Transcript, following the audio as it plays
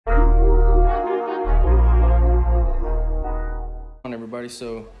everybody.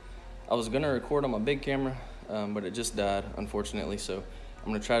 So I was gonna record on my big camera, but it just died, unfortunately. So I'm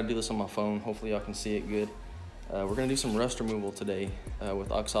gonna try to do this on my phone. Hopefully y'all can see it good. We're gonna do some rust removal today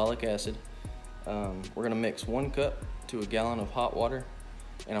with oxalic acid. We're gonna mix 1 cup to a gallon of hot water,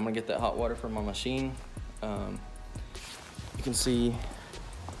 and I'm gonna get that hot water from my machine. You can see,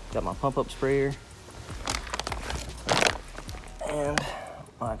 got my pump up sprayer and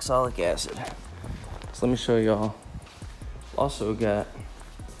my oxalic acid. So let me show y'all. Also got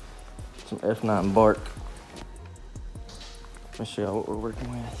some F9 bark. Let me show y'all what we're working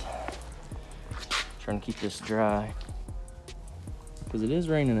with. Trying to keep this dry because it is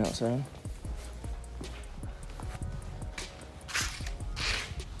raining outside.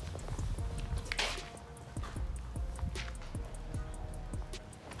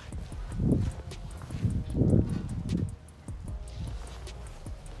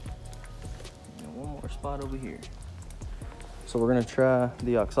 Spot over here. So we're gonna try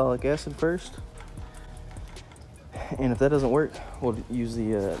the oxalic acid first, and if that doesn't work, we'll use the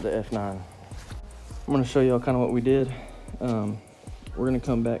F9. I'm gonna show y'all kind of what we did. We're gonna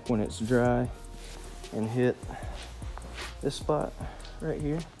come back when it's dry and hit this spot right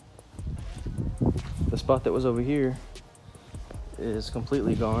here. The spot that was over here is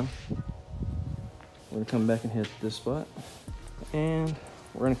completely gone. We're gonna come back and hit this spot, and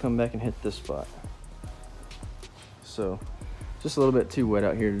we're gonna come back and hit this spot. So just a little bit too wet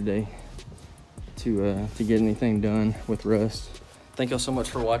out here today to get anything done with rust. Thank y'all so much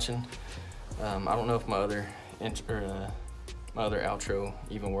for watching. I don't know if my other outro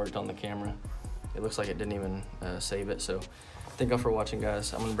even worked on the camera. It looks like it didn't even save it. So thank y'all for watching,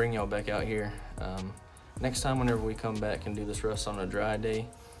 guys. I'm gonna bring y'all back out here next time whenever we come back and do this rust on a dry day.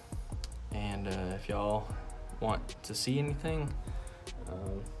 And if y'all want to see anything,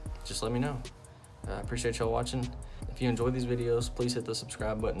 just let me know. I appreciate y'all watching. If you enjoy these videos, please hit the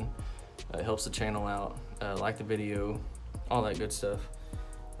subscribe button. It helps the channel out. Like the video, all that good stuff.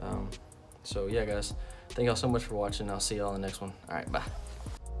 So yeah, guys, thank y'all so much for watching. I'll see y'all in the next one. All right, bye.